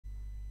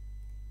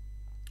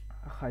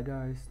Hi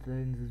guys,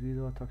 today in this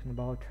video talking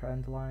about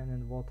trend line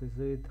and what is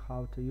it,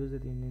 how to use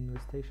it in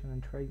investigation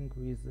and trading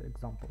with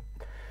example.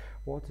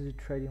 What is a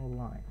trading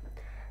line?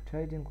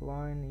 Trading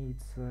line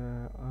is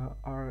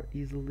are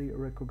easily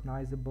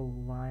recognizable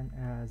line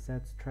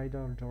that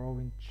trader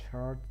drawing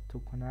chart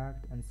to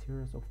connect and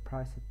series of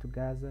prices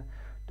together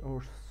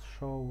or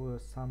show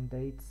some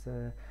dates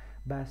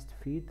best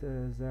fit.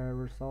 The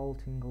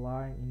resulting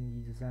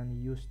line is then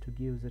used to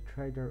give the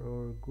trader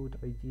a good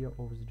idea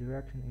of the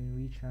direction in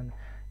which an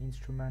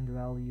instrument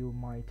value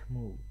might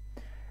move.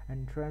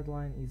 And trend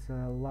line is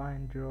a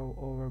line drawn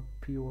over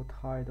pivot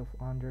height of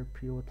under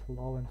pivot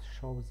low and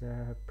shows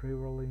the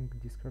prevailing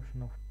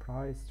description of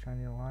price.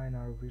 Trend line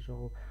are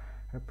visual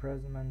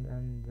representment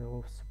and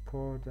of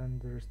support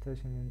and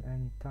resistance in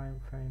any time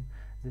frame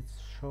that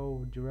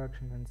show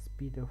direction and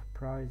speed of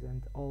price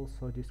and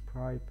also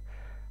describe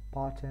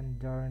pattern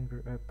during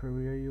a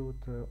period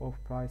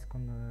of price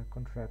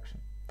contraction.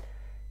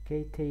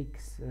 K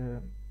takes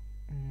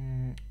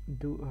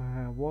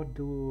what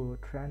do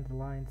trend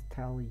lines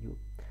tell you?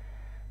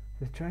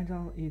 The trend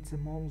line is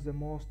among the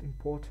most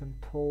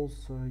important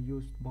tools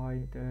used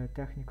by the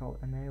technical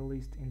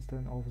analyst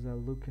instead of the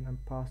looking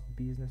at past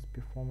business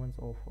performance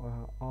of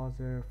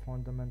other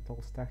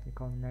fundamentals.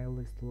 Technical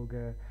analysts look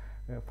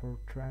for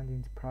trend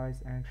in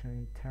price action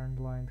in trend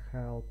line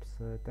helps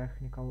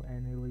technical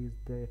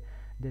analysts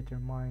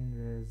determine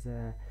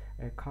the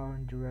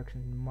current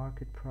direction in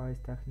market price.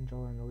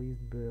 Technical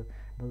analysts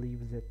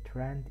believe the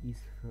trend is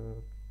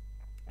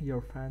your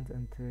friend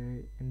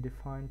and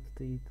define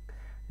it.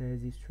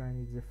 This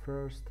trend is the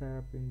first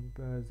step in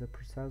the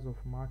process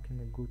of marking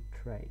a good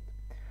trade.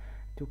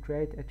 To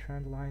create a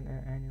trend line,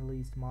 an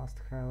analyst must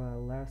have a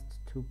last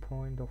 2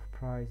 point of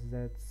price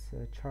that's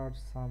chart.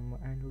 Some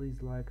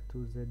analysts like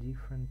to the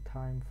different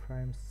time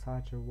frames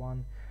such as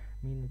 1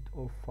 minute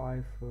or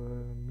 5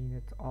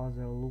 minutes.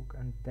 Other look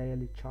at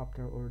daily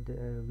chapter or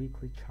the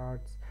weekly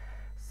charts.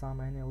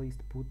 Some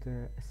analysts put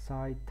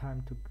aside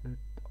time to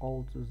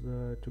all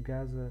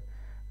together.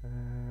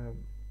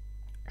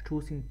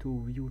 Choosing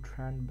to view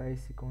trend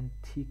based on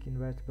tick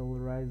invertible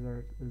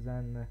rather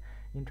than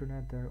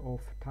internet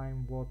of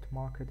time what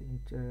market in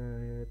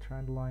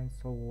trend line,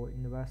 so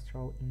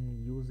investor in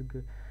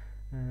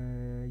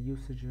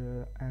usage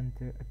and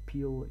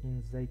appeal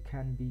in they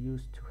can be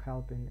used to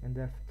help in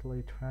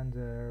indefinitely trend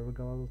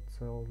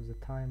regardless of the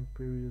time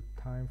period,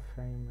 time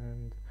frame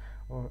and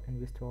or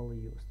individually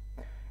used.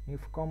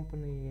 If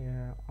company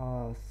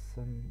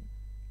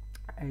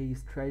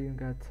is trading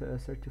at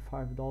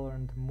 $35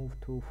 and move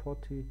to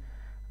 $40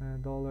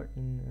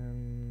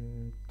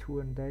 in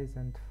 2 days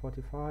and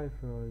 45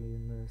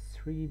 in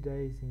 3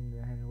 days, in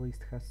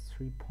analyst has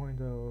 3 point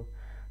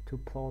to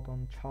plot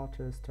on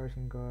charter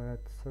starting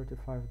at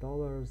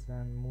 $35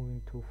 and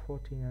moving to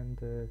 40 and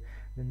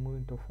then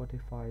moving to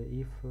 45.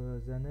 If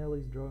the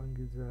analyst drawing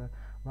is a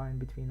line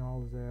between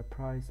all the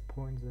price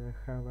points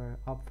have a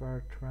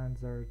upward trend,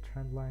 the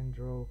trend line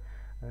draw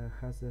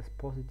has a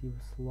positive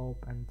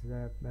slope and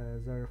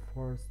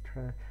therefore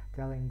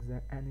telling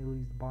the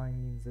analyst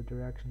buying in the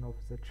direction of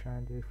the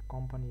trend. If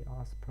company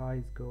as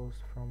price goes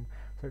from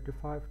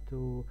 35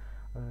 to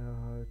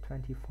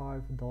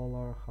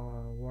 $25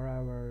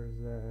 wherever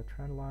the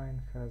trend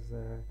line has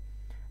a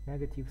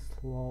negative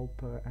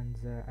slope and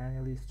the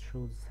analyst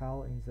should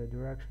sell in the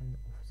direction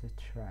of the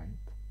trend.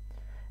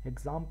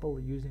 Example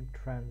using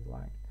trend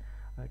line.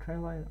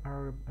 Trend lines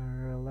are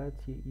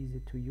relatively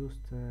easy to use.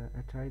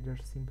 A trader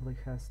simply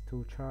has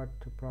to chart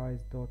to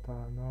price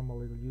data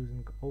normally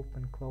using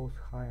open, close,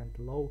 high and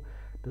low.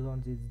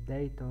 Beyond this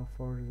data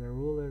for the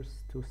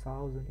rulers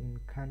 2000 in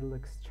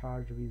candlesticks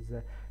chart with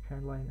the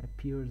trend line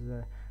appears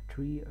the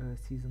 3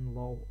 season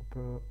low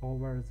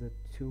over the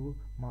 2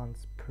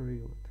 months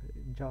period.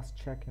 Just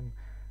check him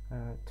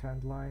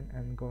trend line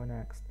and go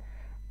next.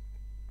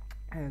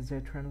 As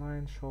the trend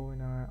line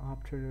shown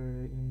after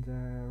in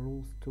the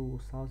rules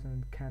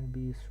 2000 can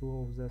be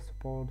through the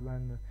support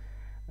when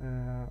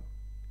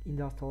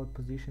industrial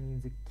position.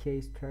 In the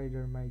case,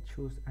 trader may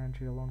choose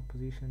entry a long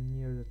position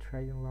near the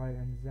trading line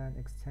and then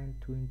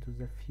extend to into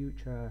the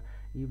future.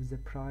 If the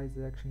price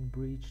action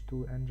breach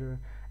to enter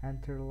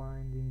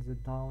line in the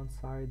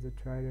downside, the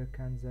trader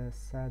can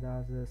set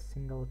as a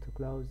single to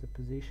close the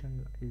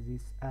position.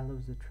 This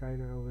allows the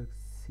trader to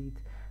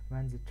exit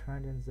when the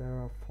trend and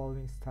there are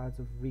following starts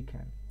of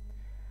weekend.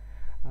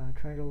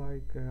 Trader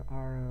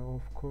are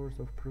of course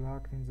of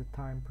product in the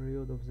time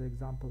period of the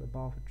example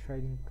above.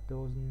 Trading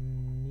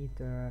doesn't need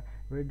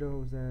reader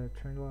of the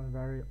trend line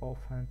very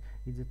often.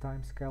 It's a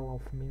time scale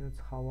of minutes.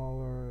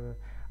 However,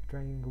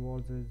 trading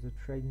was the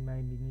trade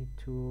may need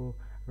to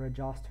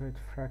readjust it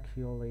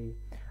frequently.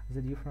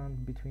 The difference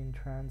between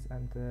trends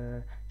and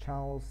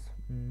channels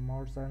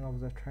more than of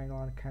the trend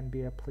line can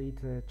be applied.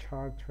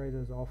 Chart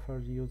traders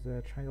offer use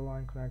the trend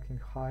line connecting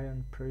high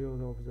and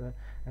period of the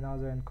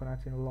another and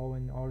connecting low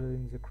in order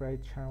in the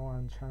create channel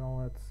and channel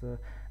that's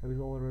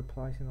visual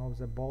replacing of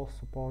the both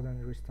support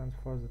and resistance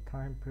for the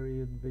time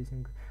period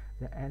basing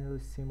The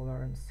analyst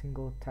similar and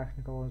single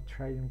technical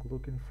trading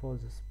looking for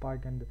the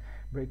spike and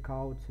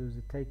breakout to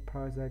the take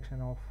price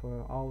action of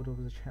out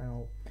of the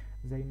channel.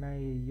 They may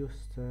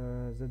use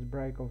the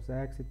break of the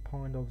exit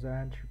point of the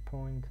entry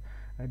point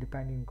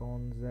depending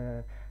on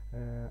the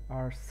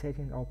are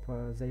setting up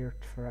their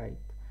trade.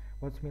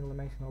 What's mean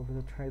elimination of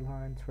the trade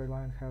line? Trade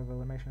line have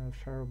elimination of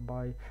share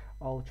by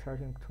all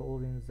charting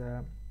tools in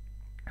the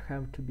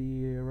have to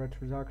be a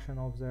retroduction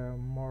of the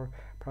more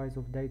price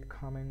of date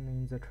coming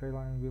in the trade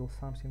line will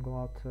something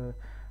lot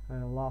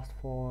last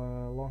for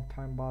a long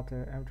time, but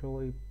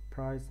eventually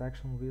price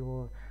action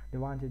will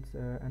divide it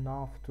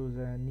enough to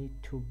the need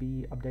to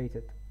be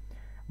updated.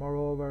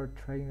 Moreover,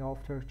 trading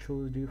after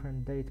choose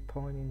different date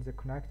point in the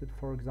connected.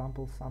 For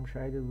example, some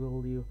traded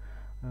will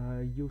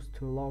use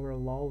to lower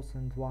lows,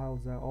 and while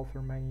the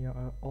offer many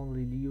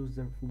only use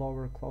the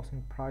lower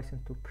closing price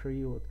into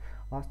period.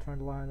 Last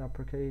trend line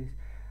uppercase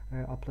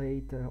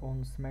applied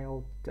on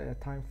small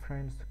time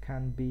frames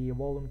can be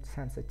volume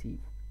sensitive.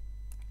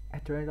 A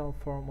trade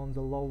form on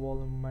the low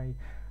volume may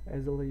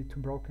easily to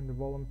broken the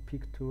volume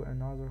peak to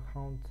another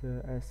hunt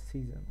as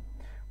season.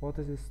 What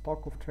is the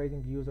stock of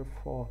trading user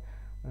for?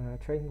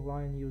 Trading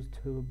line used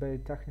to by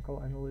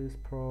technical analysts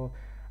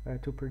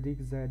to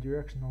predict the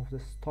direction of the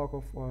stock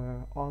of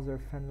other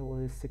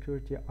financial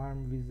security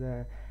armed with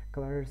a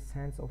clear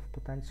sense of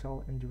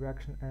potential and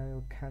direction,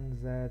 and can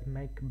that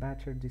make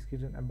better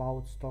decision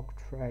about stock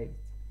trades.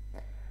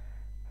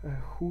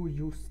 Who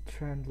use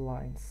trend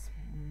lines?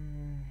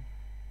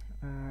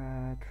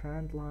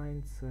 Trend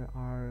lines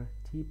are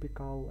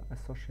typical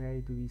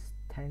associated with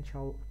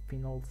potential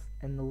finance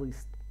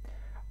analysts.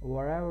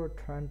 Wherever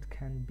trend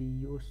can be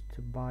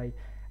used by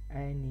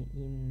any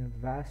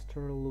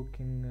investor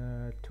looking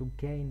to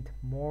gain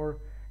more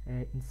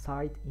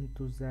insight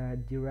into the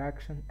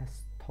direction a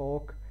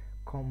stock,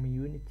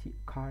 community,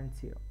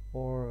 currency,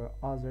 or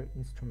other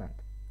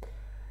instrument.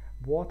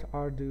 What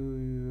are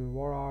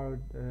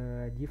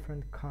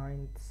different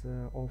kinds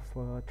of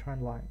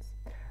trend lines?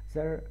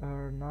 There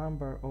are a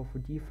number of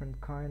different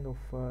kinds of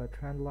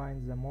trend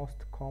lines. The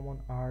most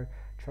common are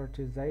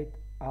chartized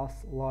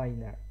as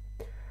linear,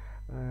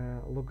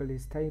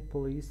 localistic,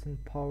 Poisson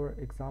power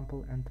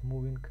example, and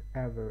moving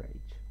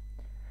average.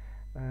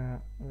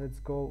 Let's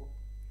go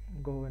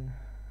going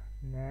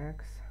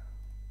next.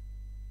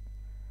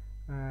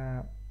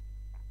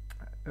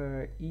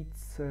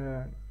 It's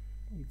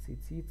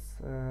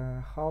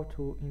how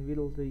to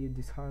individually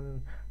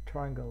design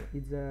triangle.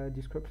 It's a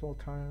description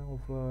triangle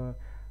of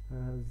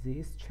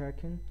this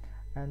checking,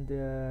 and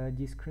the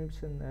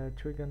description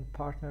trigon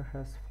partner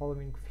has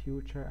following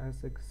feature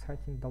as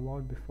exciting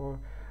download before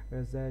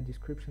the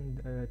description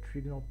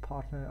trigonal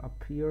partner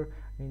appear.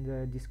 In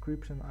the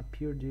description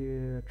appear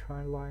the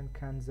trend line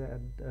can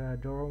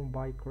drawn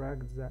by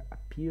correct the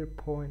appear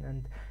point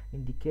and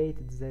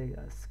indicate the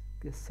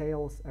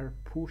sales are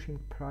pushing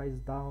price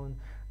down.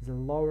 The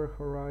lower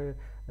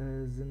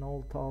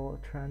horizontal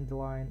trend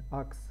line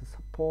acts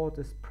support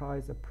as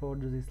price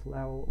approaches this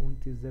level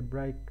until the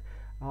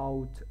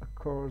breakout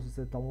occurs.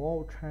 The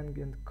low trend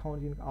and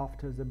counting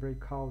after the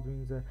breakout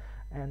in the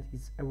end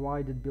is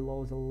avoided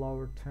below the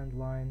lower trend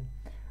line.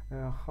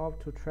 How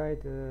to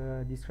trade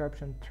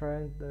description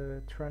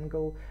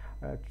triangle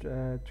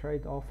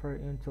trade offer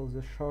until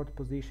the short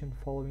position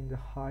following the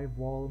high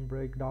volume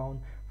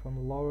breakdown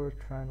from lower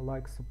trend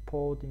like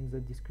support in the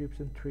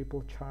description.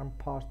 Triple charm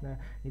partner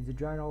is the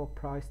general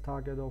price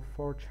target of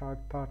 4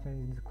 chart partner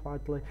is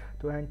equally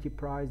to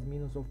anti-price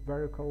minus of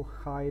vertical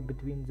high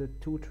between the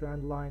two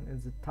trend line and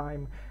the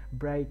time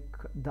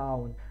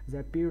breakdown. The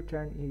appear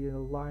trend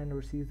line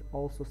receives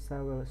also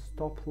several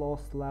stop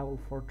loss level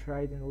for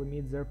trade and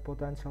limit their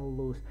potential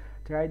loss.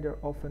 Trader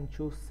often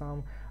choose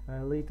some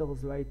little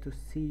way to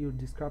see your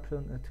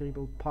description a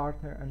triple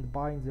partner and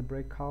buying the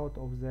breakout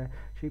of the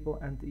triple,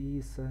 and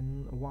is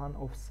one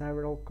of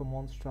several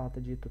common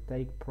strategies to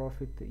take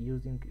profit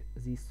using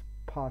this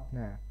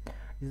partner.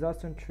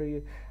 Disaster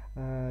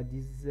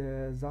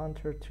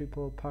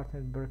triple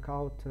partner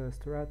breakout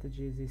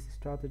strategy. This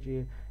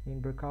strategy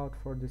in breakout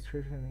for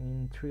description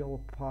in triple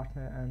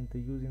partner and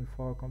using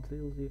for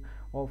completely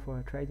of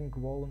trading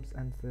volumes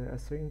and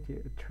certainty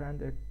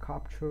trend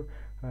capture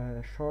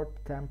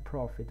short-term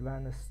profit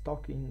when a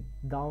stock in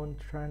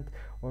downtrend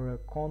or a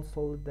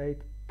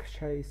consolidate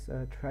chase.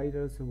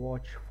 Traders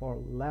watch for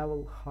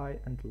level high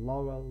and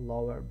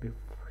lower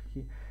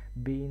before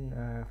being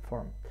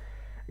formed.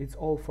 It's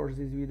all for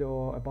this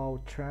video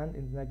about trend.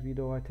 In the next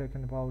video I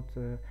talking about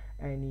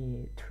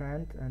any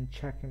trend, and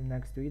check in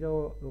next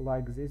video.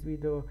 Like this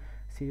video.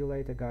 See you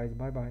later guys,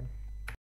 bye bye.